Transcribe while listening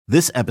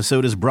This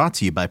episode is brought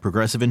to you by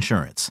Progressive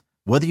Insurance.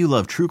 Whether you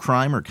love true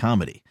crime or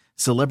comedy,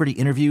 celebrity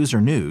interviews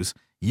or news,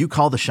 you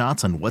call the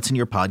shots on what's in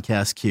your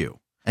podcast queue.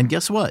 And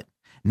guess what?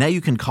 Now you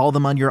can call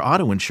them on your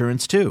auto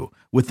insurance too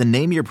with the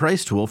Name Your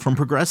Price tool from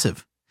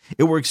Progressive.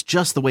 It works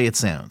just the way it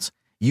sounds.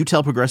 You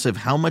tell Progressive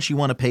how much you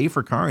want to pay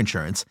for car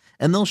insurance,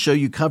 and they'll show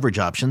you coverage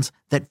options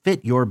that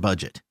fit your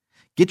budget.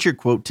 Get your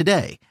quote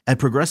today at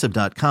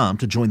Progressive.com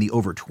to join the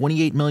over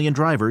 28 million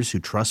drivers who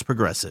trust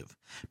Progressive.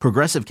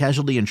 Progressive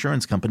Casualty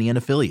Insurance Company and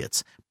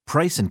Affiliates.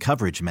 Price and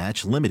coverage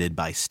match limited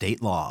by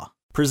state law.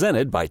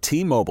 Presented by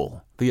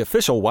T-Mobile, the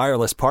official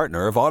wireless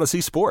partner of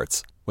Odyssey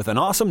Sports. With an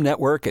awesome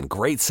network and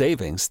great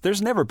savings,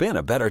 there's never been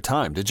a better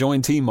time to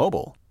join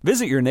T-Mobile.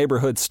 Visit your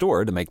neighborhood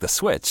store to make the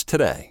switch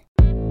today.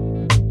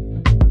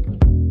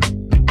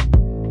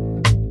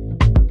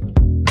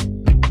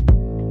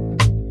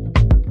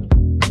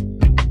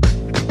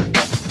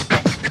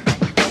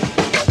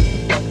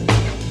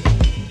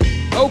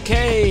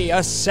 Okay,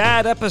 a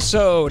sad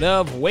episode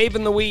of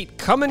Waving the Wheat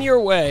coming your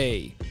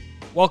way.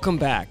 Welcome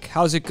back.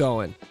 How's it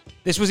going?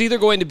 This was either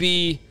going to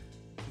be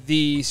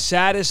the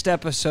saddest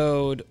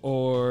episode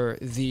or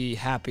the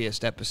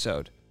happiest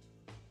episode,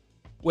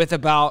 with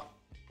about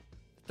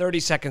 30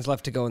 seconds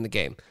left to go in the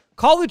game.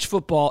 College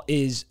football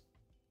is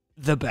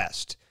the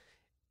best.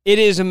 It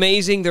is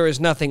amazing. There is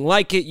nothing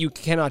like it. You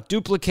cannot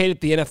duplicate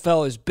it. The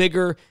NFL is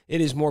bigger.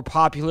 It is more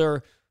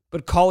popular,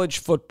 but college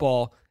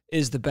football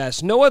is the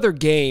best. No other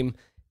game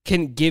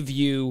can give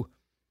you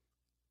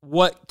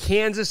what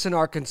Kansas and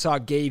Arkansas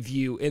gave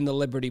you in the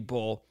Liberty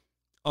Bowl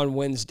on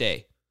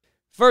Wednesday.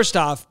 First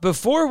off,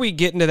 before we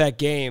get into that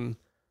game,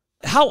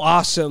 how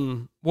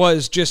awesome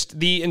was just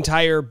the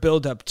entire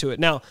build-up to it?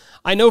 Now,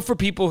 I know for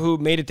people who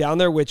made it down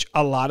there, which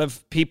a lot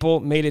of people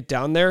made it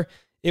down there,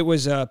 it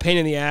was a pain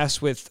in the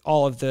ass with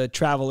all of the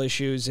travel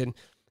issues. And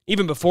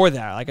even before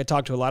that, like I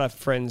talked to a lot of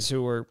friends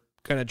who were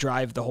going to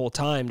drive the whole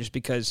time just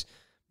because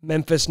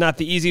Memphis, not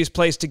the easiest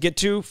place to get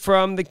to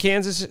from the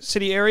Kansas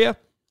City area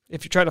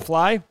if you're trying to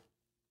fly.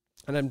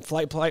 And then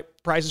flight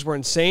prices were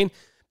insane.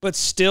 But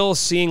still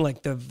seeing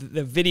like the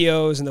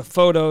videos and the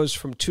photos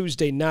from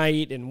Tuesday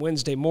night and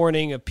Wednesday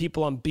morning of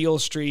people on Beale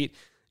Street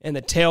and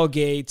the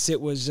tailgates, it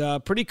was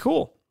pretty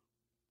cool.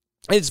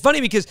 It's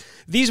funny because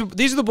these are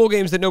the bowl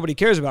games that nobody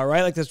cares about,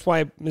 right? Like that's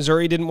why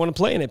Missouri didn't want to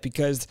play in it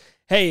because,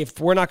 hey, if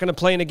we're not going to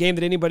play in a game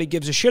that anybody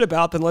gives a shit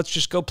about, then let's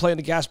just go play in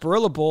the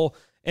Gasparilla Bowl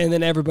and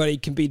then everybody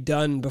can be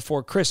done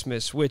before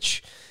Christmas,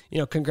 which, you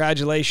know,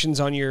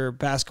 congratulations on your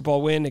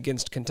basketball win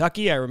against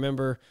Kentucky. I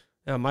remember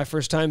my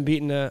first time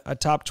beating a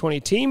top 20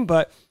 team,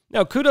 but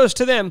no, kudos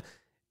to them.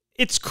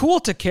 It's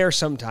cool to care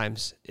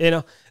sometimes, you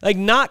know, like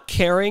not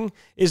caring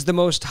is the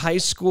most high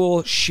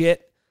school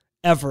shit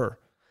ever.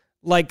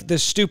 Like the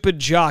stupid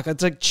jock.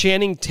 It's like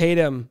Channing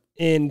Tatum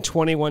in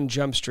 21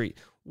 Jump Street.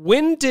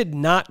 When did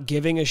not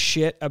giving a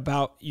shit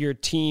about your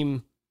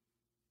team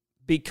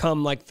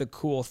become like the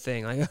cool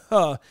thing? Like,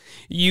 oh,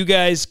 you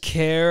guys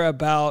care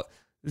about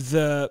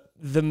the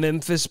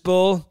Memphis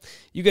Bowl?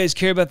 You guys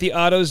care about the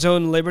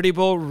AutoZone Liberty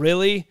Bowl?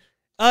 Really?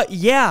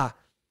 Yeah.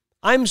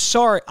 I'm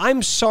sorry.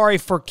 I'm sorry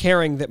for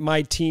caring that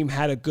my team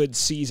had a good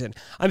season.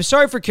 I'm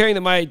sorry for caring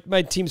that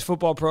my team's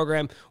football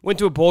program went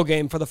to a bowl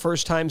game for the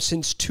first time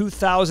since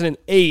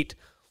 2008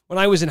 when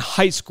I was in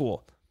high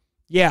school.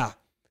 Yeah,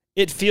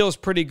 it feels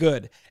pretty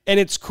good. And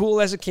it's cool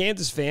as a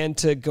Kansas fan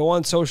to go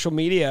on social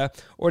media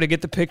or to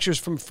get the pictures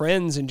from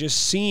friends and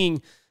just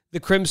seeing the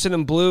Crimson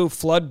and Blue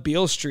flood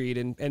Beale Street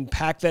and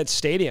pack that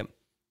stadium.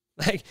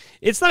 Like,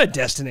 it's not a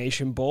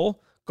destination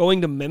bowl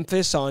going to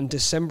Memphis on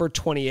December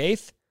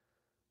 28th,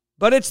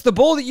 but it's the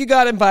bowl that you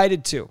got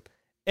invited to.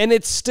 And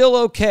it's still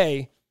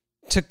okay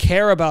to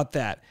care about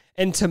that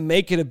and to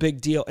make it a big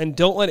deal. And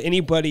don't let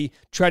anybody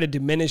try to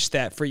diminish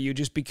that for you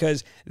just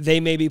because they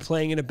may be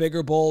playing in a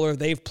bigger bowl or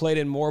they've played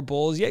in more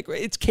bowls. Yeah,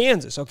 it's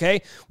Kansas,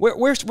 okay?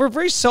 We're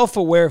very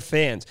self-aware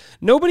fans.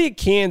 Nobody at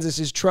Kansas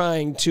is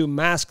trying to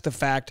mask the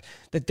fact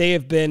that they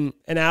have been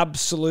an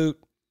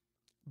absolute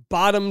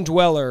bottom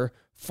dweller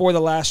for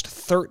the last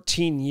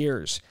 13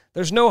 years.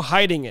 There's no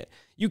hiding it.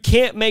 You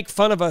can't make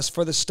fun of us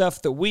for the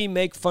stuff that we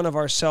make fun of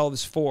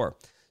ourselves for.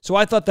 So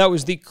I thought that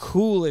was the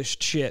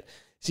coolest shit.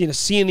 You know,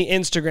 seeing the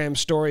Instagram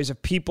stories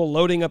of people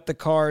loading up the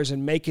cars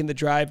and making the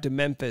drive to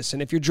Memphis.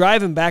 And if you're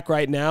driving back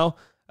right now,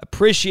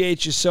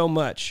 appreciate you so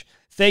much.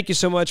 Thank you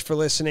so much for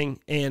listening.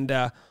 And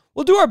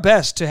we'll do our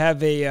best to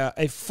have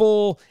a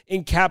full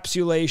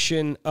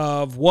encapsulation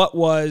of what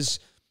was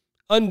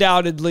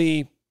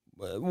undoubtedly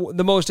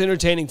the most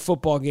entertaining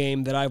football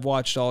game that I've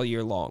watched all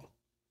year long.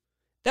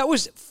 That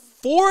was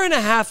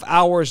 4.5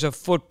 hours of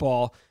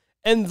football,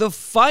 and the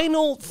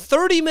final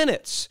 30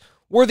 minutes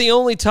were the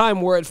only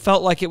time where it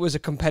felt like it was a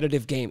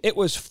competitive game. It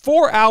was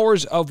 4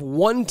 hours of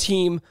one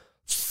team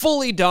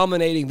fully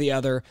dominating the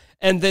other,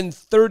 and then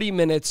 30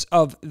 minutes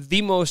of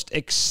the most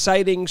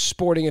exciting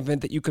sporting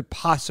event that you could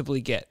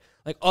possibly get.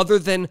 Like, other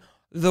than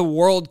the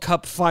World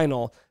Cup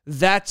final,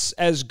 that's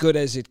as good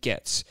as it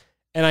gets.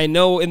 And I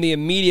know in the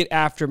immediate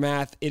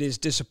aftermath, it is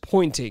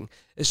disappointing,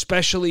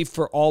 especially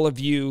for all of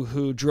you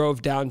who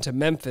drove down to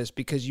Memphis,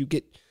 because you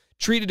get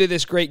treated to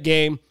this great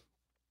game,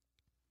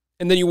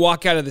 and then you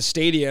walk out of the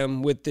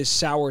stadium with this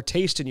sour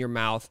taste in your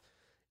mouth.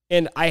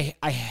 And I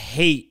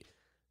hate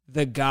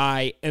the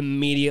guy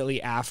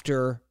immediately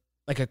after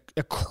like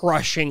a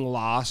crushing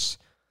loss.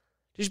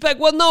 Just be like,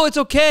 well, no, it's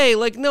okay.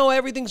 Like, no,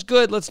 everything's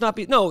good. Let's not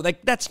be. No,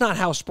 like, that's not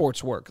how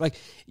sports work. Like,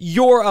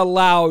 you're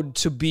allowed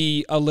to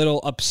be a little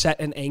upset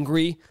and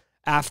angry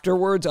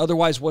afterwards.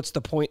 Otherwise, what's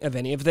the point of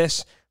any of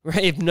this?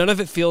 Right? If none of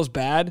it feels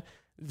bad,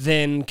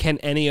 then can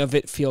any of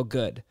it feel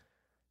good?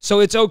 So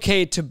it's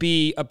okay to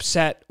be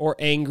upset or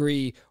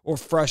angry or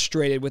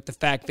frustrated with the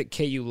fact that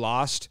KU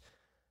lost.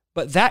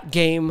 But that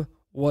game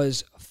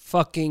was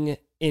fucking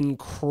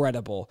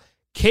incredible.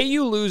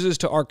 KU loses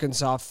to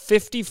Arkansas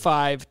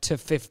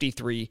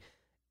 55-53,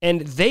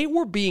 and they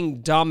were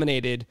being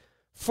dominated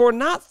for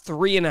not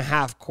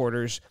 3.5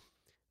 quarters,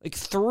 like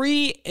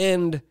 3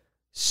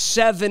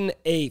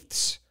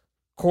 7/8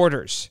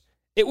 quarters.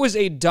 It was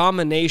a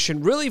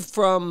domination really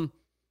from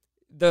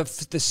the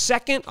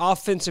second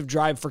offensive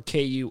drive for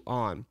KU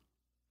on.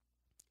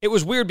 It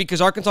was weird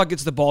because Arkansas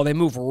gets the ball, they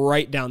move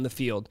right down the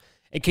field,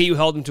 and KU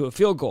held them to a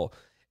field goal.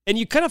 And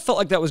you kind of felt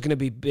like that was going to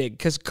be big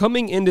because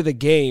coming into the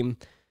game,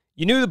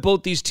 you knew that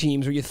both these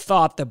teams, or you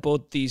thought that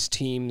both these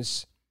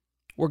teams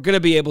were going to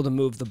be able to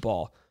move the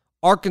ball.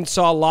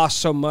 Arkansas lost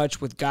so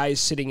much with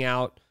guys sitting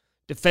out.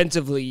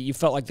 Defensively, you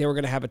felt like they were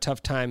going to have a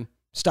tough time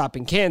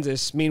stopping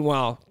Kansas.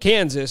 Meanwhile,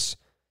 Kansas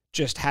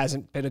just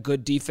hasn't been a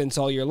good defense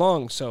all year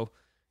long, so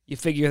you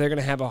figure they're going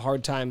to have a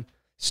hard time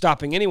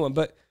stopping anyone.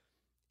 But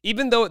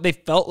even though they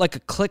felt like a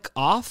click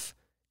off,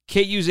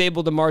 KU's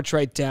able to march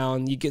right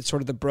down. You get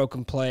sort of the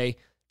broken play,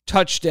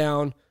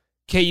 touchdown,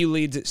 KU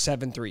leads at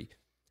 7-3.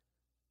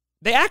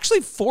 They actually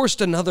forced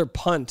another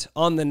punt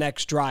on the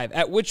next drive,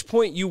 at which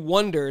point you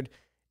wondered,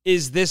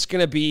 is this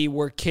going to be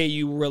where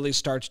KU really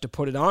starts to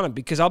put it on them?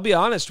 Because I'll be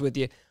honest with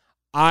you,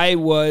 I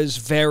was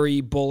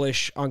very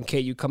bullish on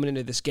KU coming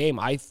into this game.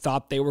 I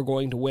thought they were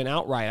going to win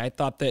outright. I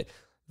thought that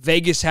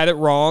Vegas had it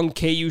wrong.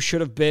 KU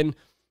should have been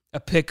a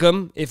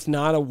pick'em, if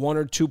not a 1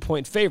 or 2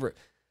 point favorite.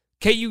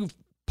 KU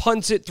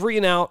punts it 3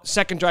 and out,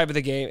 second drive of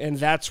the game, and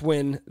that's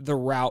when the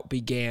rout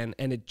began,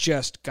 and it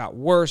just got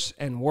worse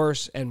and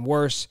worse and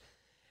worse.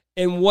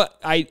 And what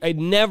I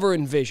never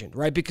envisioned,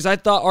 right? Because I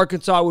thought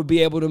Arkansas would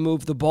be able to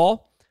move the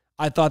ball.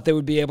 I thought they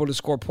would be able to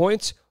score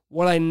points.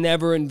 What I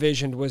never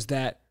envisioned was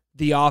that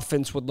the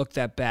offense would look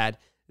that bad,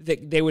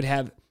 that they would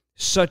have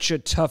such a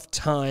tough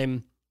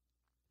time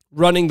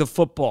running the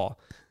football,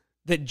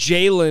 that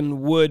Jalen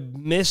would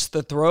miss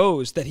the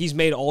throws that he's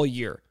made all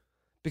year,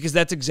 because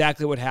that's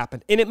exactly what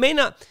happened. And it may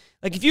not,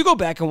 like if you go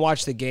back and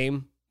watch the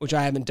game, which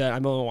I haven't done,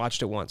 I've only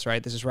watched it once,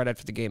 right? This is right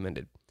after the game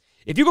ended.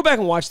 If you go back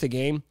and watch the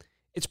game,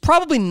 it's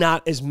probably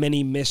not as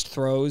many missed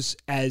throws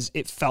as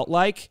it felt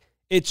like.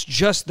 It's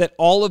just that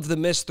all of the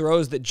missed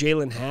throws that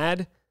Jalen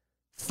had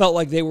felt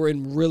like they were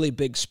in really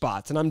big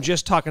spots. And I'm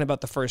just talking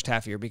about the first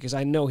half here because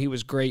I know he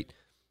was great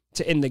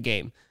to end the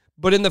game.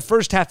 But in the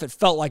first half, it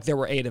felt like there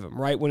were 8 of them,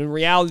 right? When in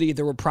reality,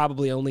 there were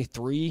probably only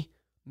 3,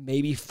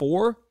 maybe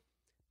 4.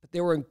 But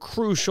they were in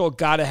crucial,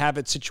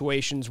 gotta-have-it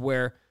situations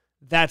where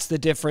that's the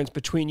difference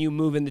between you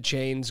moving the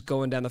chains,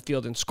 going down the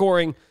field and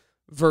scoring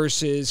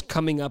versus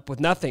coming up with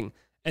nothing.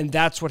 And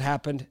that's what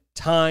happened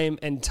time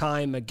and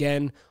time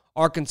again.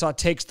 Arkansas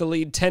takes the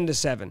lead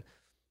 10-7.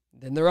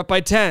 Then they're up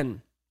by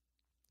 10.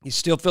 You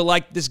still feel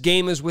like this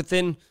game is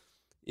within,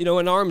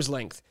 an arm's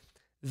length.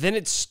 Then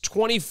it's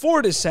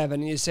 24-7,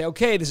 and you say,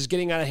 okay, this is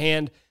getting out of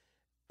hand.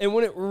 And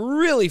when it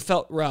really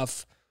felt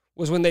rough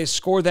was when they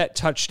scored that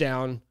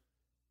touchdown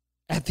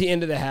at the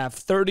end of the half,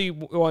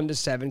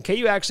 31-7.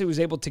 KU actually was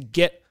able to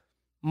get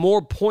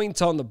more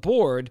points on the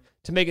board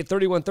to make it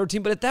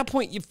 31-13. But at that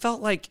point, you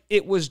felt like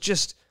it was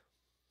just...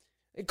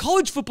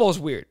 College football is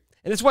weird,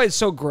 and that's why it's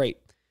so great.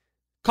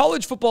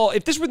 College football,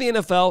 if this were the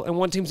NFL and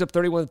one team's up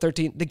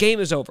 31-13, the game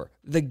is over.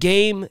 The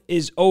game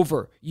is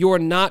over. You are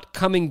not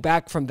coming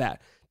back from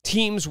that.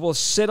 Teams will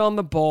sit on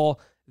the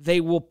ball. They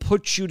will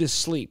put you to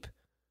sleep.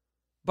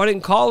 But in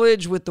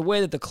college, with the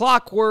way that the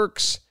clock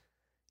works,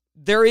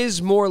 there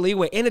is more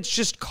leeway, and it's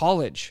just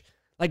college.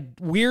 Like,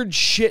 weird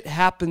shit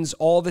happens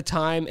all the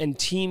time, and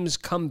teams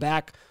come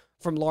back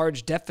from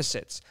large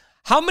deficits.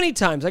 How many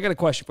times, I got a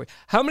question for you.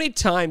 How many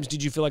times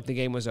did you feel like the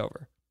game was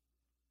over?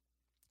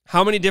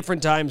 How many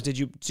different times did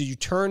you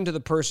turn to the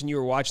person you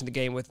were watching the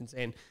game with and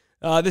saying,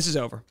 this is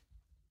over?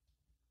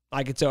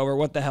 Like, it's over.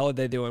 What the hell are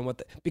they doing?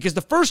 Because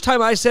the first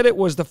time I said it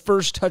was the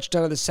first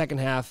touchdown of the second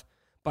half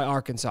by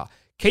Arkansas.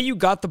 KU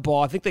got the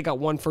ball. I think they got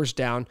 1 first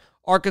down.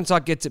 Arkansas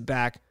gets it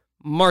back,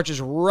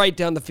 marches right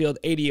down the field,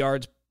 80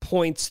 yards,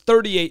 points,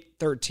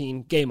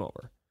 38-13, game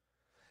over.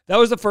 That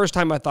was the first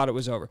time I thought it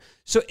was over.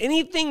 So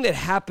anything that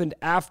happened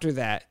after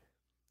that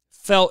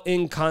felt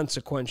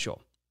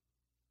inconsequential.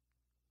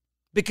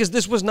 Because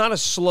this was not a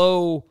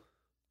slow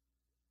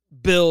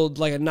build,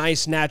 like a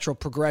nice natural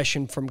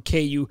progression from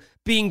KU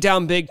being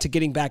down big to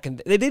getting back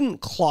in. They didn't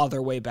claw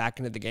their way back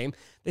into the game.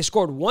 They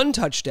scored 1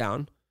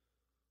 touchdown.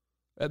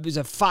 It was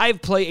a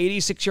 5-play,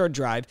 86-yard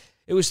drive.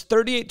 It was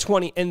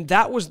 38-20, and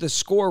that was the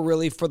score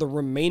really for the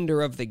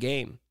remainder of the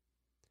game.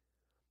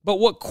 But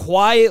what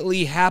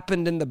quietly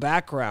happened in the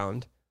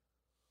background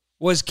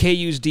was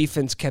KU's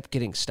defense kept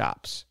getting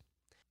stops.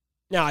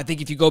 Now, I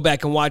think if you go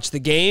back and watch the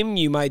game,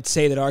 you might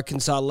say that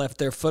Arkansas left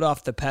their foot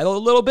off the pedal a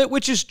little bit,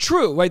 which is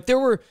true, right?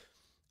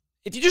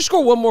 If you just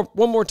score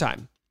one more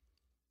time,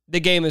 the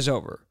game is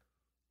over.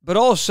 But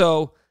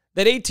also,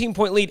 that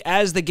 18-point lead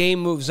as the game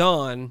moves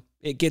on,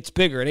 it gets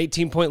bigger. An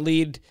 18-point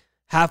lead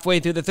halfway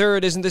through the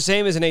third isn't the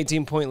same as an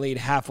 18-point lead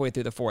halfway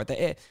through the fourth.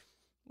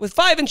 With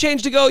 5 and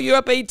change to go, you're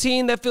up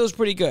 18. That feels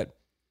pretty good.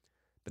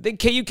 But then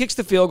KU kicks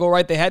the field goal,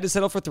 right? They had to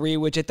settle for 3,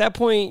 which at that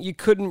point you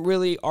couldn't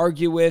really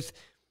argue with.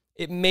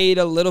 It made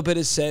a little bit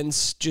of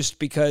sense just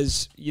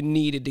because you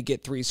needed to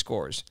get 3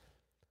 scores.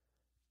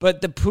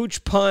 But the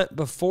pooch punt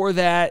before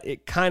that,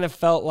 it kind of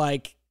felt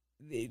like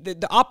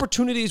the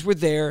opportunities were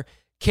there.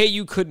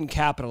 KU couldn't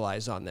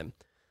capitalize on them.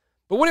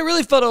 But when it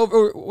really felt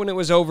over, when it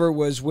was over,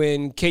 was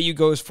when KU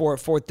goes for a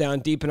 4th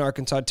down deep in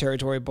Arkansas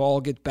territory.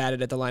 Ball gets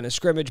batted at the line of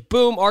scrimmage.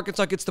 Boom,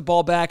 Arkansas gets the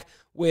ball back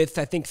with,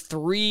 I think,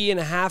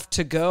 3.5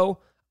 to go.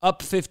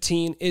 Up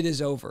 15, it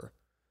is over.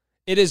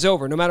 It is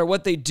over. No matter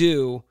what they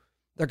do,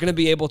 they're going to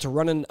be able to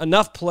run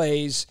enough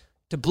plays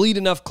to bleed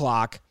enough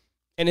clock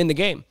and in the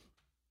game.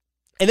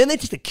 And then they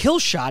take the kill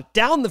shot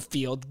down the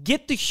field,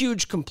 get the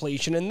huge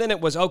completion, and then it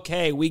was,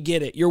 okay, we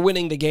get it. You're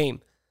winning the game.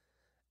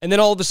 And then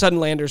all of a sudden,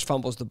 Landers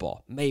fumbles the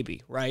ball.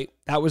 Maybe, right?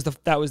 That was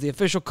the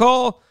official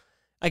call.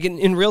 Like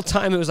in real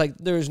time, it was like,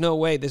 there's no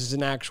way this is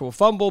an actual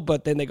fumble.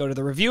 But then they go to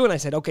the review, and I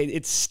said, okay,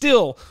 it's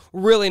still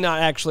really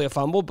not actually a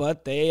fumble,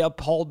 but they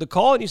uphold the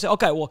call. And you say,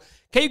 okay, well,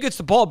 KU gets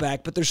the ball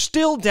back, but they're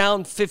still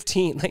down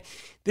 15. Like,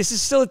 this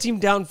is still a team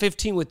down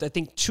 15 with, I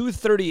think,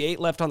 2:38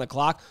 left on the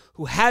clock,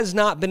 who has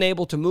not been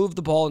able to move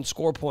the ball and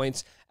score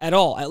points at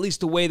all, at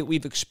least the way that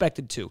we've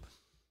expected to.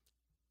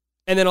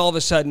 And then all of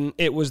a sudden,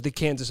 it was the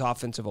Kansas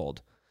offense of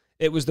old.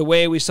 It was the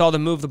way we saw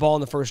them move the ball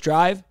in the first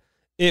drive.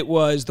 It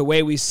was the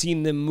way we've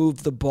seen them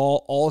move the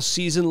ball all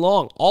season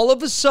long. All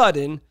of a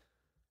sudden,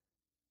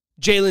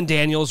 Jalen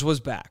Daniels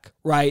was back,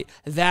 right?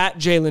 That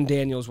Jalen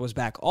Daniels was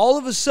back. All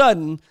of a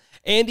sudden,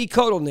 Andy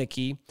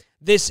Kotelnicki,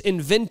 this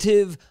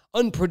inventive,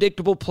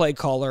 unpredictable play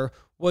caller,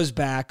 was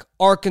back.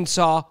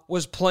 Arkansas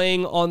was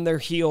playing on their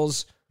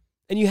heels,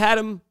 and you had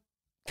them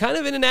kind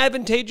of in an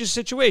advantageous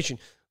situation.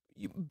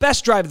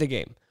 Best drive of the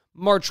game.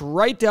 March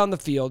right down the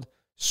field,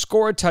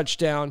 score a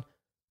touchdown,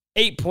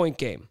 8-point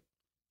game.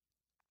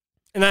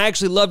 And I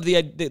actually loved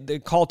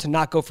the call to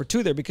not go for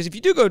 2 there, because if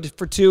you do go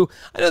for 2,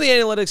 I know the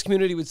analytics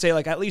community would say,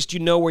 like, at least you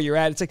know where you're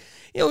at. It's like,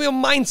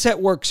 mindset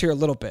works here a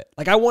little bit.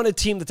 Like, I want a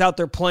team that's out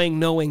there playing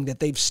knowing that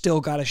they've still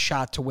got a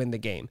shot to win the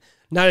game.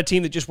 Not a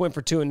team that just went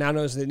for 2 and now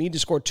knows they need to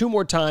score 2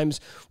 more times,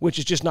 which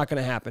is just not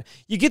going to happen.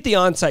 You get the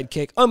onside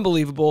kick.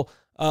 Unbelievable.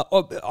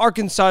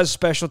 Arkansas's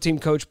special team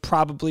coach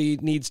probably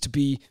needs to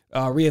be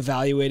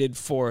reevaluated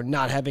for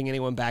not having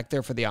anyone back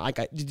there for the...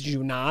 Did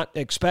you not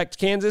expect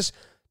Kansas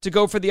to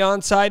go for the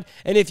onside?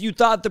 And if you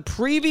thought the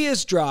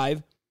previous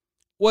drive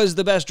was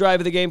the best drive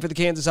of the game for the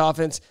Kansas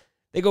offense,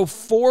 they go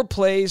 4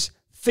 plays,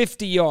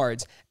 50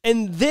 yards.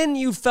 And then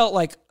you felt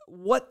like,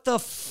 what the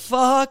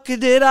fuck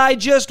did I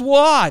just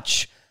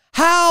watch?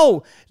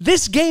 How?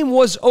 This game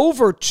was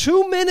over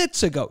 2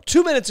 minutes ago.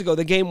 2 minutes ago,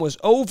 the game was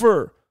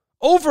over.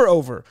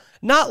 Over.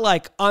 Not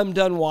like I'm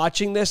done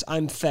watching this,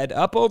 I'm fed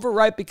up over,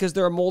 right? Because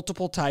there are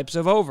multiple types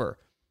of over.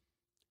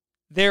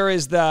 There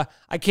is the,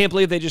 I can't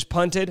believe they just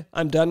punted.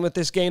 I'm done with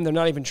this game. They're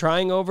not even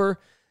trying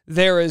over.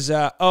 There is,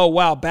 oh,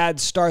 wow,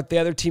 bad start. The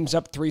other team's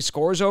up 3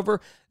 scores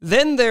over.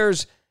 Then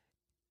there's,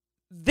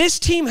 this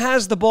team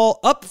has the ball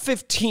up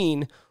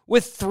 15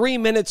 with 3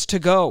 minutes to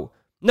go.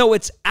 No,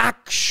 it's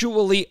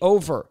actually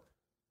over.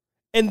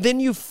 And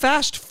then you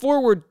fast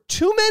forward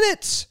 2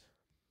 minutes,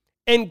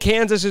 and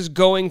Kansas is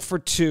going for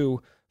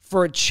 2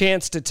 for a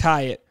chance to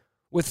tie it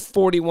with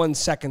 41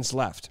 seconds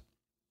left.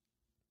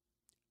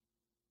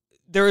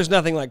 There is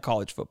nothing like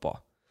college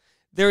football.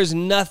 There is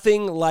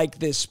nothing like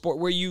this sport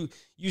where you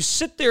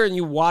sit there and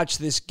you watch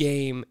this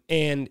game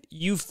and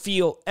you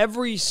feel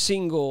every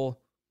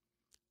single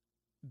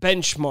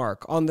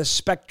benchmark on the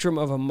spectrum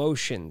of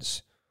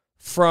emotions,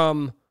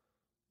 from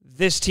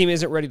this team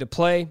isn't ready to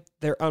play,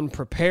 they're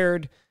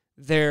unprepared,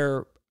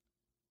 they're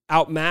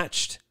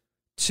outmatched,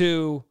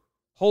 to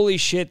holy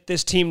shit,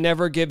 this team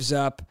never gives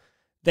up.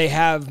 They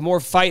have more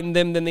fight in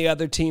them than the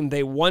other team.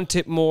 They want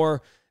it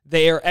more.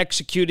 They are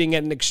executing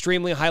at an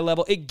extremely high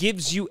level. It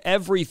gives you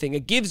everything.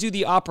 It gives you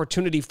the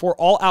opportunity for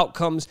all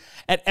outcomes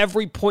at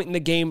every point in the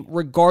game,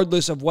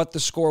 regardless of what the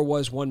score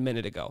was 1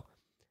 minute ago.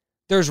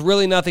 There's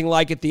really nothing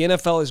like it. The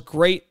NFL is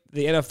great.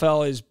 The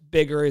NFL is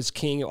bigger, is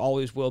king, it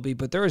always will be,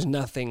 but there is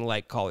nothing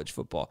like college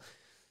football.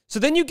 So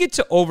then you get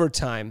to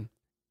overtime,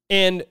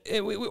 and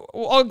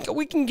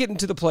we can get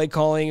into the play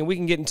calling, and we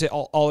can get into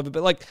all of it,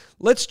 but like,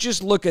 let's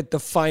just look at the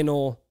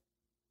final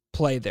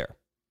play there.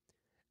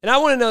 And I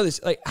want to know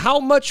this, like, how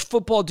much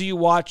football do you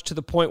watch to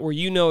the point where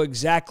you know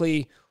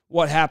exactly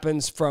what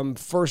happens from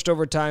first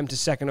overtime to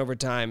second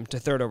overtime to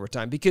third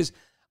overtime? Because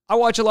I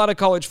watch a lot of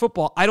college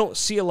football. I don't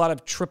see a lot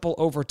of triple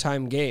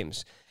overtime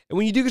games. And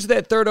when you do get to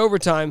that third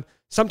overtime,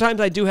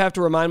 sometimes I do have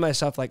to remind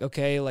myself, like,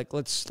 okay, like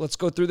let's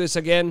go through this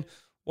again.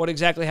 What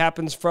exactly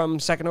happens from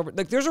second over?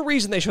 Like, there's a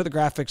reason they show the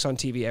graphics on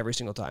TV every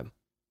single time.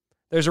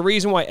 There's a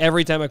reason why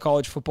every time a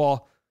college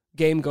football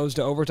game goes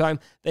to overtime,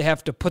 they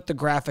have to put the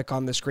graphic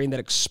on the screen that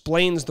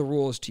explains the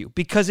rules to you,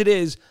 because it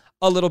is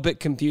a little bit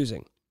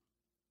confusing.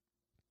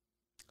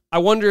 I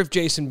wonder if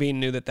Jason Bean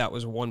knew that that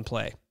was one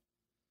play.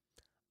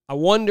 I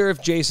wonder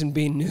if Jason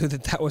Bean knew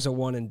that that was a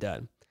one and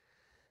done.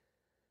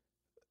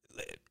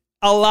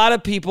 A lot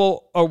of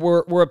people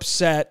were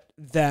upset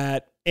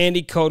that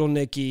Andy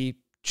Kotelnicki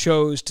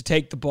chose to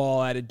take the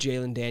ball out of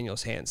Jalen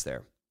Daniels' hands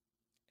there.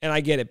 And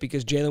I get it,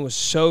 because Jalen was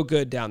so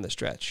good down the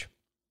stretch.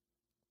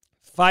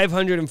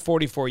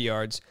 544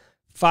 yards,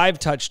 5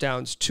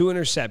 touchdowns, 2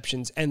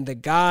 interceptions, and the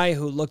guy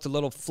who looked a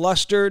little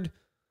flustered,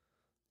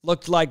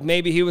 looked like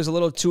maybe he was a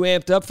little too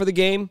amped up for the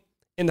game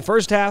in the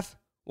first half,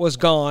 was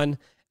gone,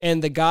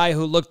 and the guy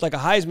who looked like a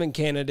Heisman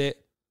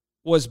candidate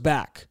was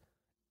back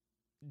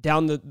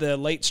down the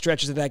late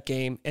stretches of that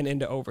game and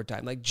into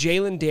overtime. Like,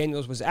 Jalen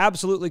Daniels was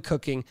absolutely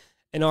cooking,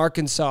 and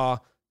Arkansas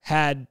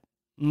had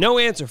no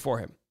answer for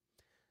him.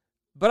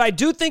 But I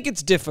do think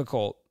it's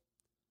difficult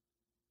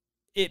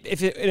in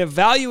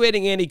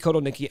evaluating Andy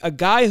Kotelnicki, a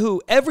guy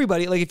who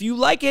everybody, like, if you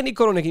like Andy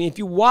Kotelnicki, if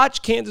you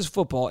watch Kansas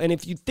football, and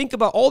if you think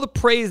about all the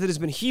praise that has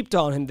been heaped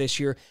on him this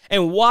year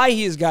and why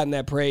he has gotten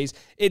that praise,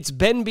 it's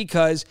been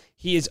because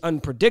he is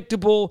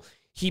unpredictable.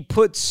 He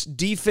puts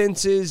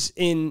defenses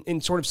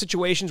in sort of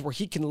situations where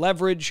he can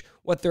leverage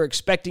what they're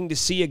expecting to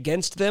see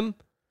against them.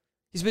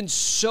 He's been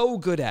so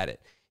good at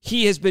it.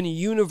 He has been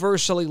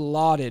universally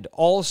lauded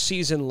all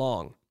season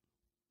long.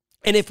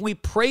 And if we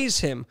praise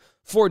him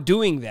for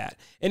doing that,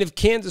 and if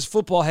Kansas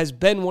football has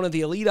been one of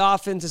the elite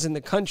offenses in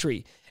the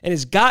country and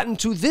has gotten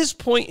to this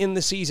point in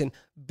the season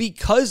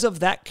because of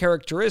that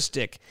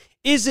characteristic,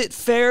 is it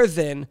fair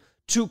then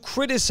to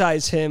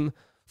criticize him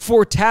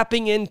for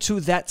tapping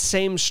into that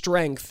same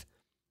strength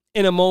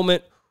in a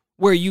moment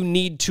where you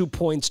need 2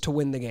 points to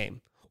win the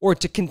game or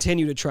to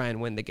continue to try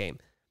and win the game?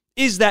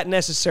 Is that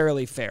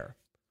necessarily fair?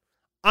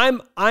 I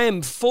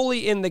am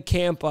fully in the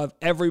camp of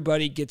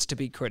everybody gets to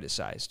be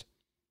criticized.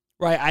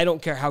 Right? I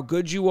don't care how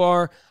good you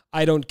are.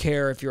 I don't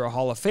care if you're a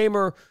Hall of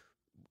Famer.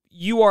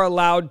 You are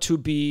allowed to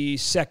be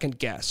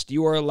second-guessed.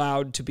 You are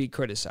allowed to be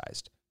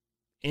criticized.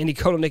 Andy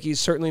Kotelnicki is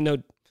certainly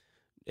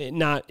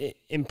not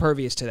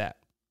impervious to that.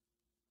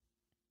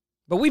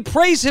 But we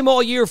praise him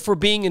all year for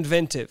being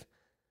inventive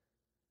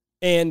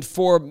and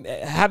for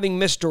having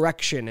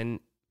misdirection and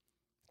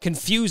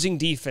confusing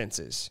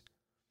defenses.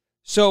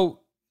 So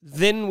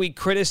then we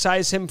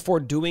criticize him for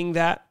doing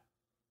that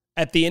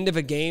at the end of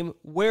a game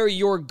where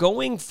you're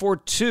going for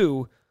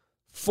 2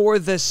 for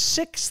the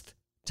 6th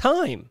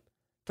time.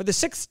 For the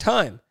 6th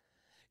time.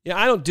 You know,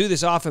 I don't do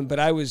this often, but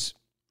I don't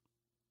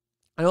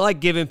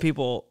like giving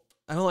people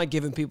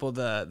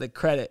the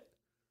credit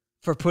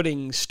for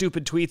putting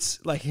stupid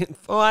tweets like,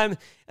 oh, I'm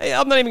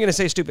not even going to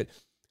say stupid.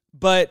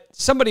 But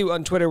somebody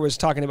on Twitter was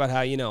talking about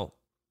how,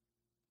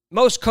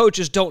 most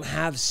coaches don't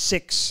have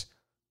 6.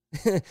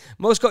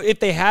 If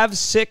they have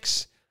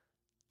 6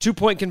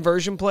 2-point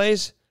conversion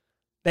plays,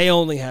 they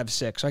only have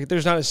 6. Like,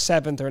 there's not a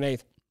 7th or an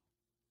 8th.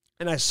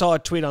 And I saw a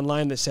tweet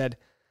online that said,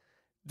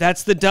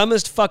 that's the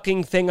dumbest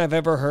fucking thing I've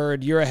ever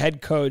heard. You're a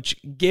head coach.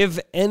 Give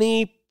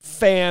any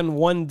fan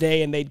one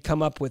day and they'd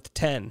come up with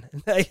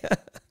 10.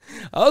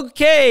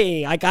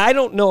 Okay. Like, I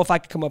don't know if I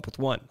could come up with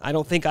 1. I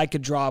don't think I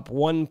could draw up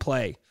 1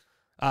 play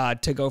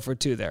to go for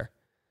 2 there.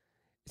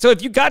 So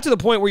if you got to the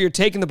point where you're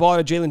taking the ball out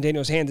of Jalen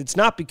Daniels' hands, it's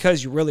not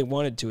because you really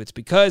wanted to. It's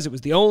because it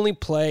was the only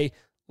play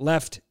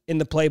left in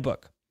the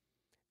playbook.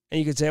 And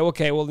you could say,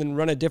 okay, well, then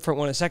run a different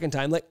one a second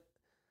time. Like,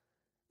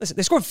 listen,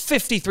 they scored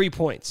 53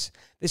 points.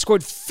 They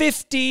scored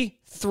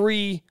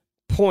 53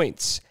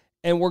 points.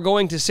 And we're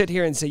going to sit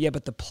here and say, yeah,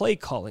 but the play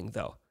calling,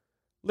 though.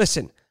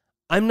 Listen,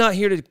 I'm not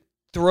here to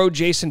throw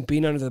Jason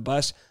Bean under the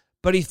bus,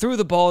 but he threw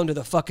the ball into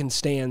the fucking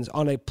stands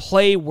on a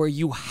play where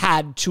you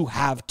had to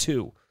have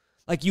 2.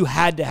 Like, you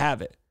had to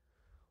have it.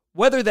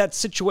 Whether that's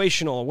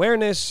situational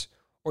awareness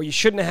or you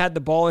shouldn't have had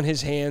the ball in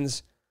his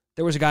hands,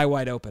 there was a guy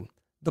wide open.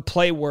 The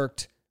play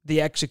worked.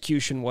 The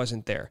execution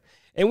wasn't there.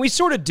 And we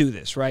sort of do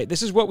this, right?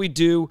 This is what we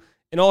do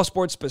in all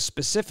sports, but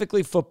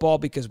specifically football,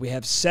 because we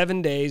have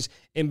 7 days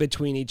in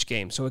between each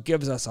game. So it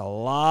gives us a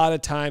lot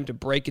of time to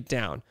break it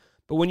down.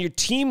 But when your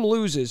team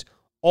loses,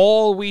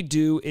 all we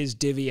do is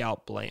divvy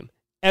out blame.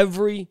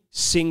 Every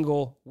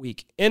single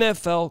week.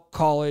 NFL,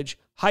 college,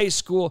 high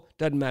school,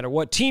 doesn't matter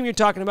what team you're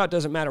talking about,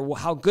 doesn't matter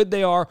how good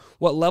they are,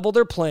 what level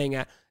they're playing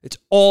at. It's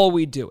all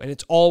we do, and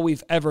it's all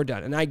we've ever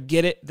done. And I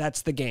get it.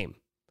 That's the game.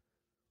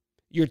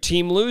 Your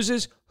team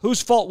loses.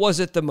 Whose fault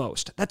was it the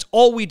most? That's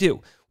all we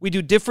do. We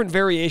do different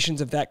variations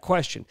of that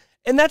question.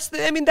 And that's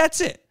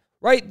it,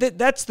 right?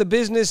 That's the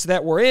business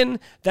that we're in.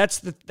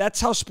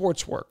 That's how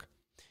sports work.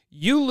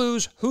 You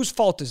lose. Whose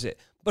fault is it?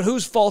 But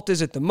whose fault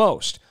is it the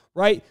most,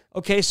 right?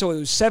 Okay, so it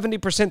was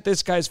 70%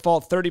 this guy's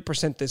fault,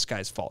 30% this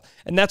guy's fault.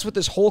 And that's what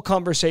this whole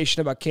conversation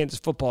about Kansas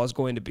football is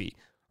going to be,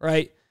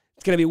 right?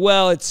 it's going to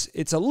be,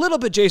 it's a little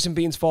bit Jason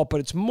Bean's fault, but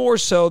it's more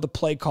so the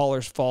play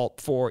caller's fault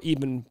for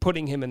even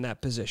putting him in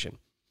that position.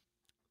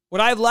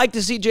 Would I like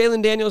to see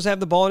Jalen Daniels have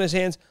the ball in his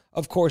hands?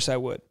 Of course I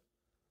would.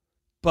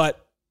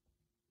 But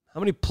how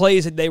many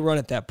plays did they run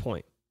at that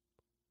point?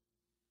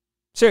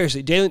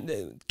 Seriously,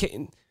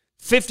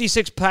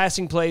 56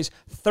 passing plays,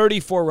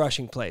 34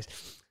 rushing plays.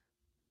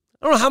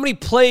 I don't know how many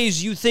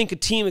plays you think a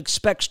team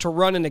expects to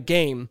run in a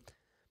game,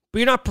 but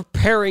you're not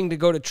preparing to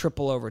go to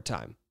triple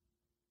overtime.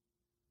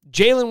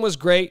 Jalen was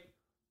great,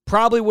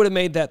 probably would have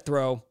made that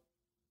throw,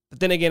 but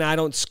then again, I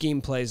don't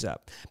scheme plays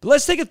up. But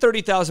let's take a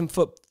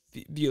 30,000-foot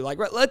view.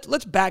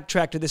 Let's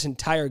backtrack to this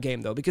entire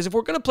game, though, because if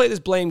we're going to play this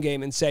blame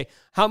game and say,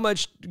 how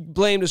much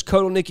blame does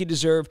Kotelnicki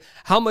deserve?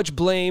 How much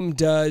blame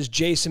does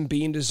Jason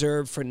Bean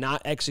deserve for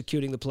not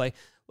executing the play?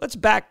 Let's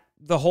back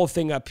the whole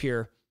thing up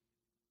here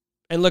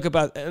and look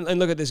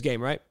at this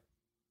game, right?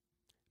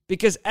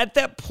 Because at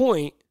that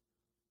point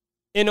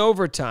in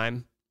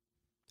overtime,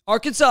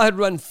 Arkansas had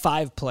run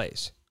 5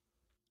 plays.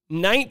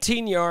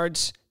 19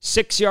 yards,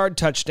 6-yard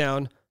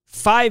touchdown,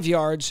 5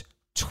 yards,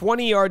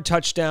 20-yard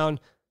touchdown,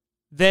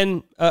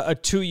 then a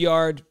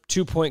 2-yard,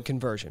 2-point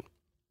conversion.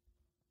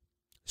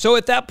 So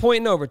at that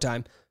point in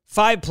overtime,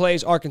 5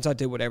 plays, Arkansas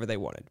did whatever they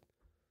wanted.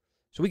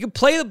 So we could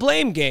play the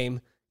blame game.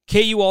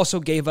 KU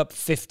also gave up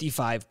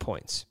 55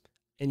 points.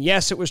 And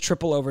yes, it was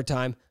triple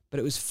overtime,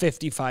 but it was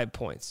 55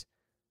 points.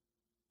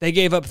 They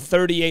gave up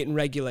 38 in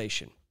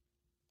regulation.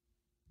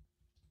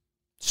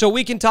 So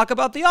we can talk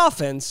about the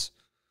offense,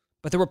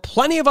 but there were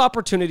plenty of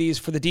opportunities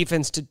for the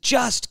defense to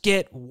just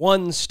get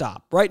one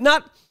stop, right?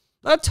 Not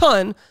a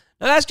ton.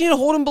 Not asking you to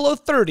hold them below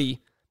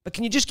 30, but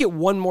can you just get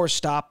one more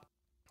stop?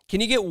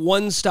 Can you get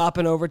one stop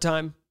in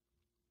overtime?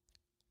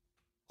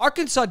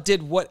 Arkansas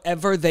did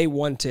whatever they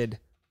wanted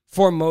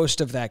for most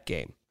of that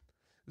game.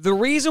 The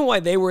reason why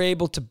they were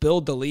able to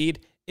build the lead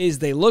is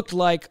they looked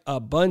like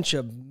a bunch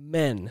of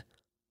men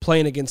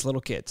playing against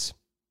little kids.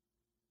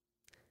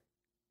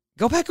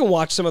 Go back and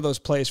watch some of those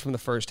plays from the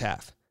first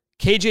half.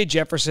 KJ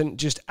Jefferson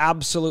just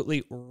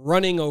absolutely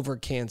running over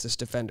Kansas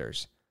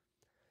defenders.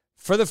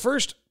 For the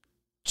first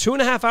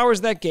 2.5 hours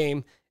of that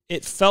game,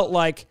 it felt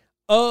like,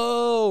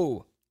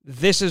 oh,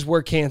 this is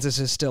where Kansas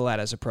is still at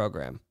as a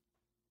program.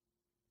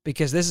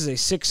 Because this is a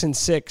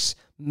 6-6,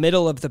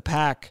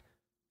 middle-of-the-pack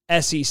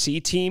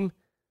SEC team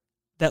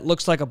that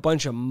looks like a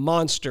bunch of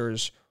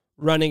monsters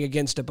running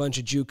against a bunch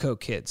of JUCO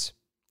kids.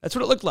 That's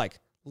what it looked like.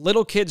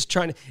 Little kids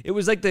trying to... It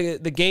was like the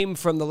game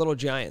from the Little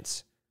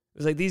Giants. It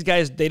was like these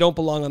guys, they don't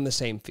belong on the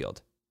same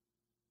field.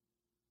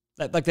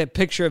 Like that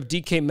picture of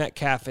DK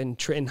Metcalf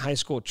in high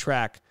school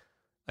track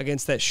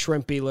against that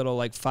shrimpy little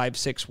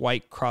 5'6"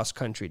 white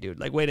cross-country dude.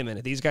 Like, wait a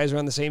minute, these guys are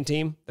on the same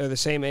team? They're the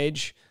same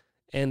age?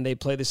 And they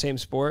play the same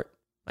sport?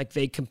 Like,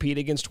 they compete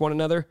against one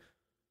another?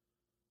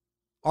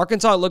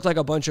 Arkansas looked like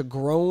a bunch of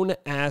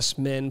grown-ass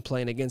men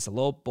playing against the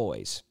little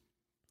boys.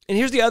 And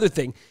here's the other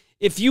thing.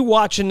 If you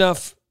watch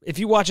enough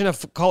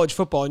college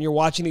football and you're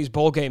watching these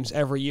bowl games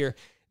every year,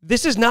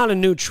 this is not a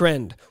new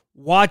trend.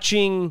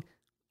 Watching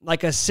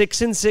like a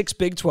 6-6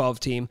 Big 12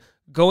 team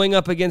going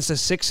up against a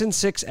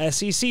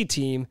 6-6 SEC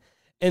team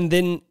and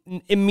then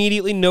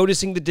immediately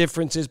noticing the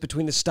differences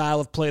between the style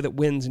of play that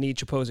wins in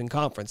each opposing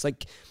conference.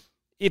 Like,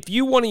 if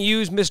you want to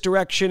use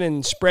misdirection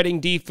and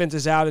spreading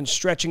defenses out and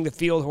stretching the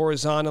field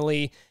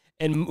horizontally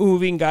and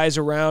moving guys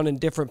around in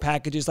different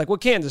packages like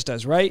what Kansas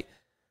does, right?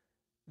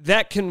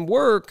 That can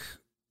work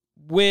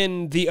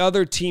when the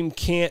other team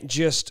can't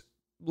just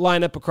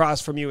line up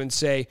across from you and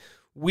say,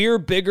 we're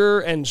bigger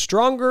and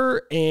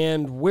stronger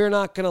and we're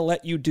not going to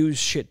let you do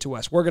shit to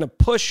us. We're going to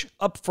push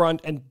up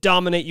front and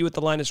dominate you at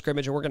the line of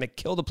scrimmage and we're going to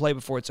kill the play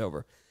before it's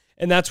over.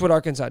 And that's what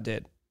Arkansas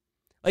did.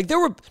 Like,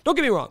 don't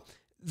get me wrong,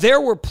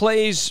 there were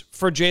plays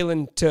for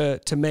Jalen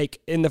to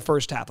make in the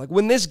first half. Like,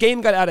 when this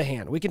game got out of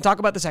hand, we can talk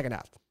about the second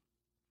half.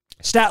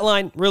 Stat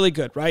line, really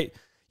good, right?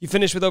 You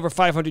finished with over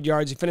 500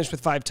 yards. You finished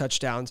with 5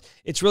 touchdowns.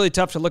 It's really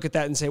tough to look at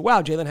that and say,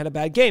 wow, Jalen had a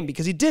bad game,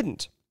 because he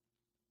didn't.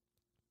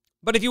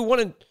 But if you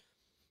want to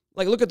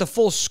look at the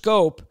full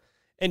scope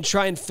and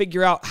try and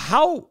figure out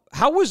how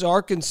was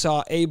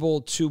Arkansas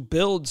able to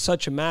build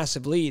such a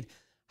massive lead?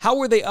 How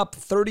were they up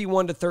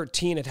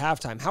 31-13 at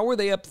halftime? How were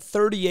they up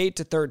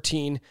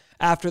 38-13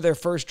 after their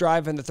first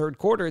drive in the third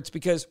quarter? It's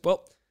because,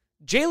 well,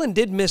 Jalen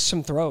did miss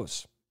some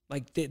throws.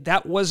 Like,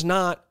 that was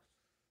not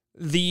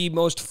the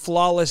most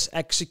flawless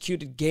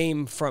executed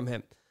game from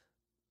him.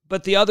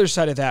 But the other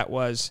side of that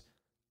was,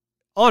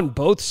 on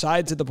both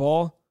sides of the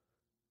ball,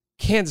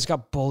 Kansas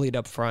got bullied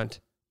up front.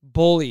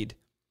 Bullied.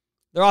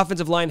 Their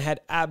offensive line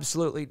had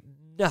absolutely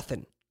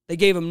nothing. They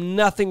gave him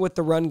nothing with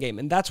the run game,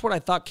 and that's what I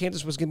thought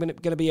Kansas was going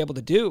to be able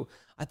to do.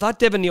 I thought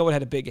Devin Neal would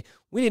have had a big...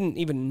 We didn't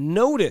even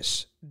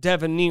notice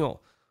Devin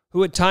Neal,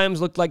 who at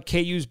times looked like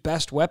KU's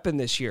best weapon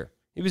this year.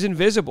 He was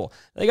invisible.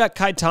 They got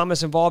Kai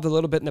Thomas involved a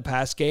little bit in the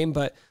pass game,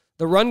 but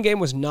the run game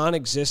was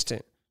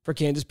non-existent for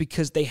Kansas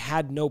because they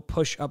had no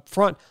push up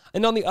front.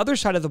 And on the other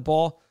side of the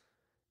ball,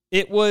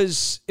 it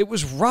was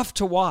rough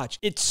to watch.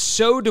 It's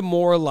so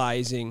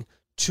demoralizing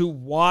to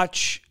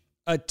watch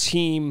a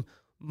team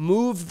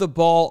move the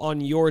ball on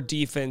your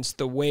defense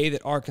the way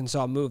that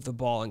Arkansas moved the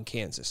ball in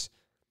Kansas.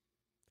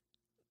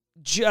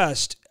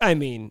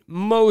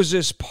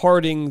 Moses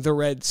parting the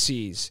Red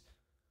Seas.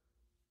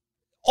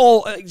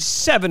 All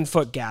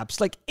 7-foot gaps,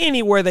 like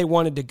anywhere they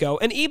wanted to go.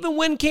 And even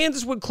when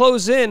Kansas would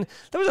close in,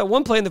 there was that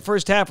one play in the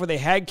first half where they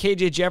had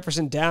KJ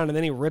Jefferson down and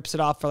then he rips it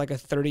off for like a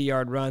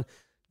 30-yard run.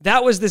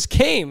 That was this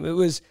game. It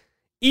was,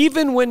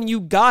 even when you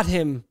got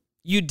him,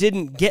 you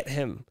didn't get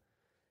him.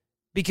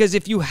 Because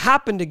if you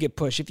happen to get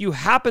pushed, if you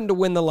happen to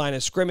win the line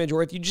of scrimmage,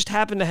 or if you just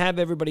happen to have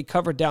everybody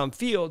covered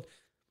downfield,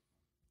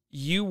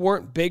 you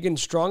weren't big and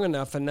strong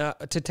enough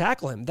to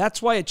tackle him.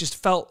 That's why it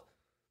just felt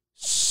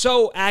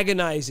so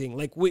agonizing.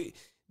 Like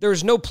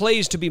there's no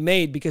plays to be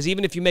made because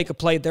even if you make a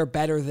play, they're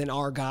better than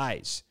our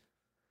guys.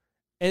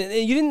 And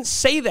you didn't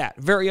say that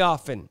very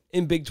often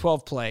in Big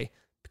 12 play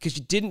because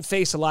you didn't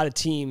face a lot of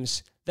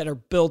teams that are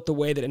built the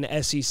way that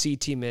an SEC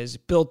team is,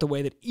 built the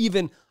way that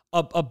even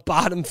a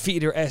bottom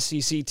feeder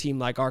SEC team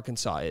like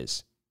Arkansas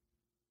is.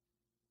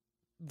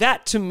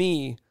 That to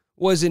me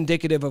was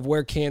indicative of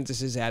where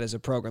Kansas is at as a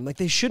program. Like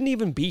they shouldn't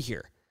even be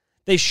here.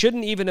 They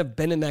shouldn't even have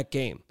been in that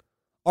game.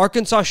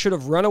 Arkansas should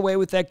have run away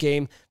with that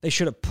game. They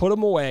should have put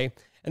them away.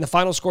 And the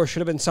final score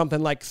should have been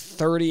something like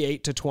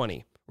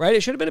 38-20, right?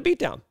 It should have been a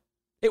beatdown.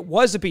 It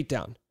was a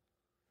beatdown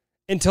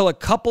until a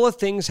couple of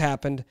things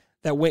happened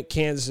that went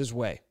Kansas's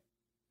way.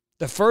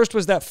 The first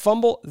was that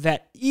fumble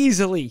that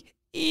easily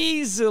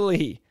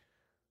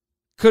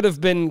could have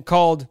been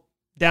called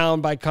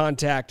down by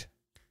contact.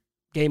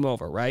 Game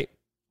over, right?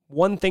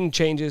 One thing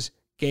changes,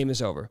 game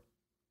is over.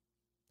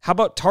 How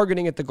about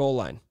targeting at the goal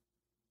line?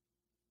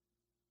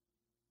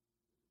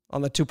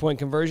 On the 2-point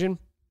conversion?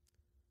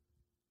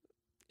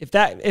 If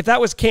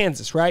that was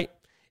Kansas, right?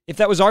 If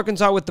that was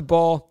Arkansas with the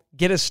ball,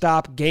 get a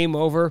stop, game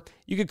over,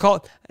 you could call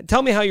it.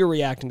 Tell me how you're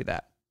reacting to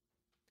that.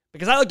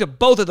 Because I looked at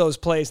both of those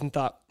plays and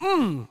thought,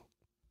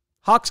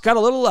 Hawks got a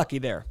little lucky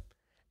there.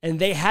 And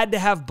they had to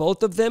have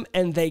both of them,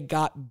 and they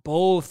got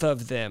both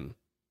of them.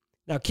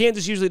 Now,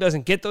 Kansas usually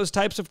doesn't get those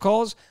types of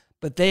calls,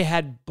 but they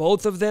had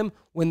both of them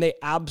when they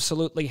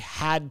absolutely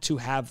had to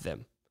have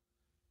them.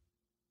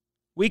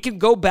 We can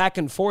go back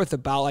and forth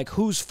about like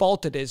whose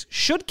fault it is.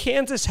 Should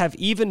Kansas have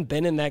even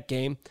been in that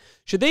game?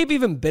 Should they have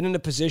even been in a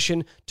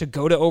position to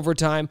go to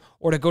overtime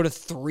or to go to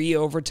 3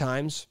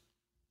 overtimes?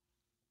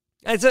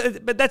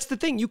 But that's the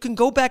thing. You can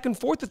go back and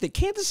forth with it.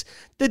 Kansas,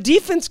 the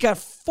defense got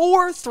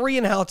 4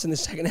 3-and-outs in the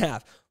second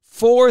half.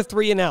 4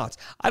 3-and-outs.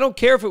 I don't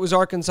care if it was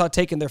Arkansas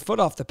taking their foot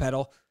off the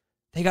pedal.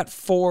 They got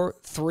 4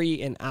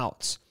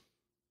 3-and-outs.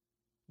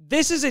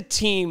 This is a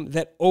team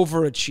that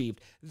overachieved.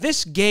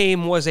 This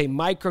game was a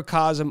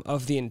microcosm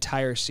of the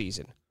entire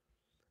season.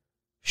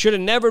 Should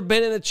have never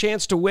been in a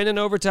chance to win in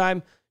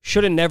overtime.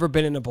 Should have never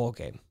been in a bowl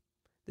game.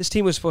 This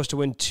team was supposed to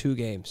win 2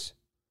 games.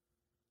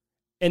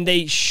 And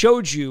they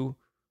showed you,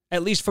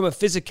 at least from a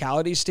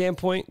physicality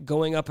standpoint,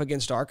 going up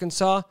against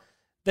Arkansas,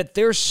 that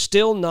they're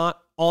still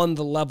not on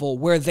the level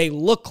where they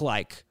look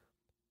like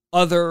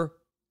other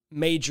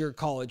major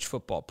college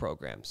football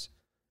programs.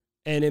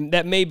 And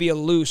that may be a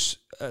loose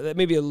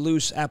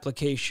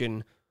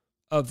application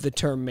of the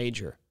term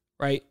major,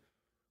 right?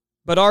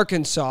 But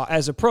Arkansas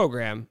as a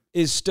program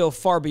is still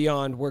far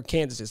beyond where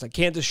Kansas is. Like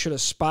Kansas should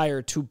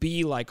aspire to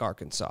be like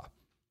Arkansas.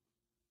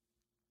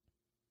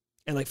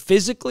 And like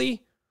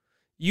physically,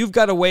 you've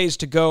got a ways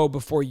to go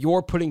before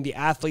you're putting the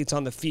athletes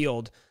on the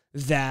field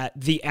that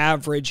the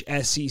average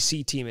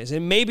SEC team is.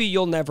 And maybe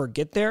you'll never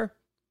get there.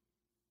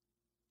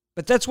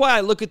 But that's why I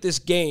look at this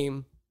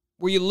game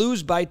where you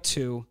lose by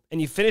 2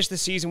 and you finish the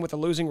season with a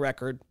losing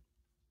record.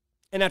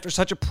 And after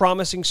such a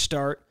promising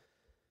start,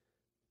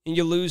 and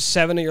you lose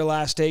 7 of your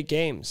last 8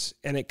 games.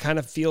 And it kind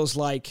of feels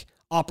like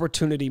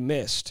opportunity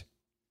missed.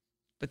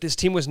 But this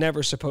team was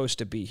never supposed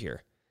to be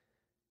here.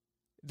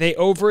 They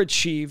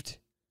overachieved,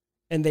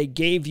 and they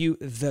gave you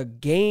the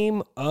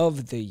game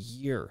of the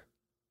year.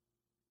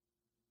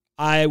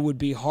 I would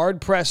be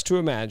hard-pressed to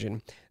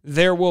imagine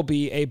there will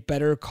be a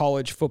better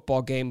college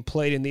football game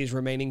played in these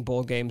remaining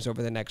bowl games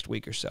over the next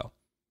week or so.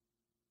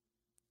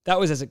 That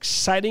was as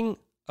exciting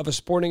of a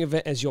sporting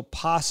event as you'll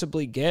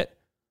possibly get,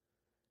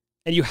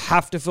 and you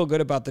have to feel good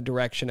about the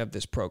direction of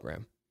this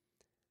program.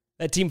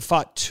 That team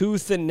fought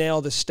tooth and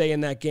nail to stay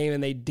in that game,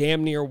 and they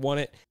damn near won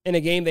it in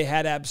a game they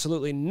had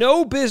absolutely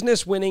no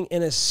business winning,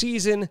 in a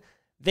season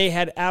they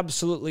had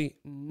absolutely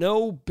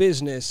no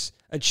business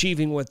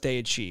achieving what they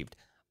achieved.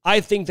 I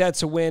think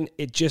that's a win.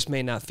 It just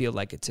may not feel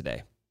like it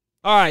today.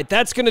 All right,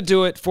 that's going to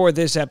do it for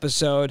this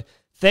episode.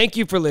 Thank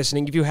you for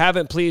listening. If you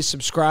haven't, please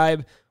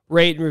subscribe,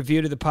 rate, and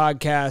review to the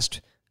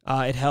podcast.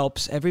 It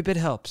helps. Every bit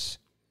helps.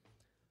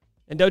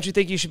 And don't you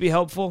think you should be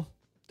helpful?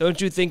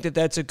 Don't you think that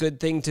that's a good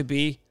thing to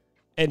be?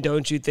 And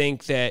don't you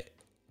think that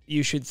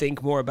you should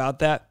think more about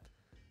that?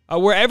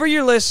 Wherever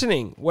you're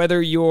listening,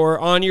 whether you're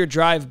on your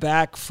drive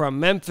back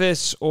from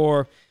Memphis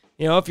or,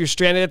 if you're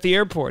stranded at the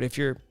airport, if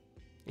you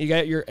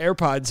got your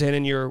AirPods in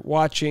and you're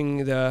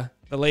watching the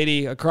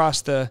lady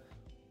across the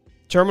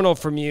terminal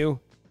from you,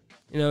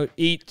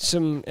 eat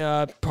some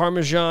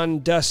Parmesan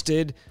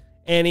dusted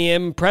Annie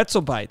M.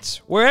 Pretzel Bites,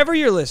 wherever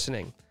you're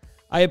listening.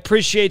 I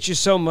appreciate you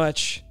so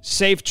much.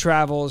 Safe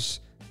travels,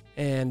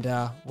 and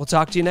we'll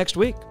talk to you next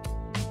week.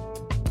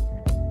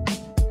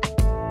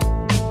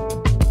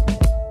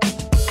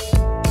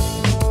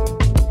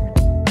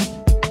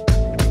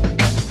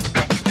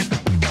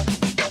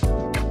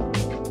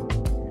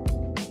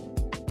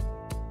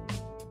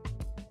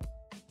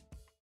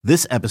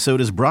 This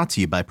episode is brought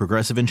to you by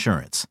Progressive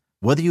Insurance.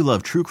 Whether you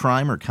love true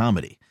crime or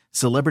comedy,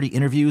 celebrity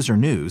interviews or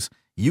news,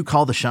 you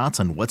call the shots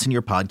on what's in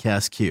your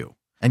podcast queue.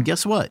 And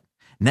guess what?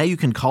 Now you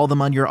can call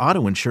them on your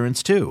auto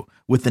insurance too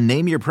with the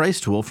Name Your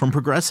Price tool from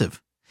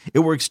Progressive. It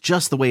works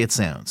just the way it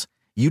sounds.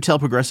 You tell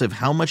Progressive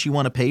how much you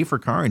want to pay for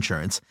car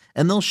insurance,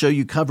 and they'll show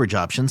you coverage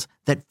options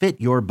that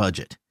fit your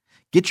budget.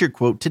 Get your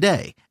quote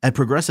today at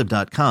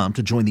Progressive.com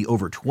to join the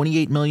over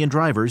 28 million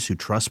drivers who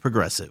trust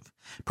Progressive.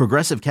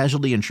 Progressive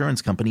Casualty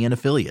Insurance Company and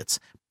Affiliates.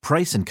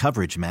 Price and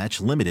coverage match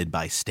limited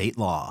by state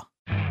law.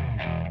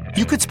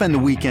 You could spend the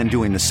weekend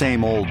doing the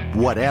same old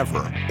whatever,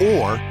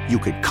 or you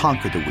could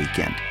conquer the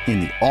weekend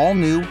in the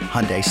all-new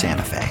Hyundai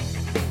Santa Fe.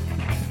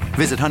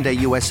 Visit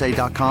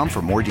HyundaiUSA.com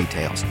for more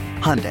details.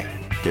 Hyundai,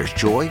 there's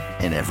joy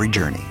in every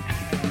journey.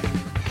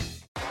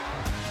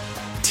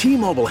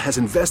 T-Mobile has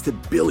invested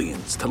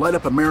billions to light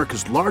up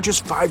America's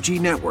largest 5G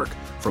network,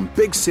 from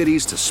big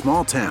cities to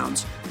small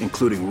towns,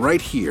 including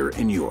right here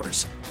in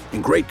yours.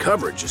 And great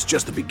coverage is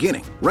just the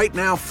beginning. Right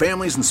now,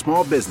 families and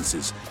small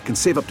businesses can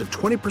save up to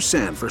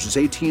 20% versus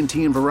AT&T and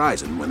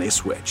Verizon when they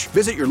switch.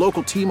 Visit your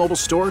local T-Mobile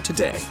store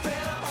today.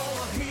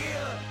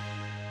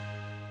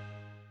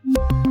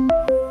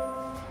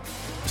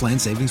 Plan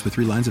savings with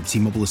 3 lines of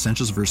T-Mobile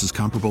Essentials versus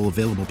comparable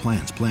available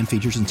plans. Plan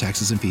features and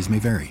taxes and fees may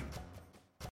vary.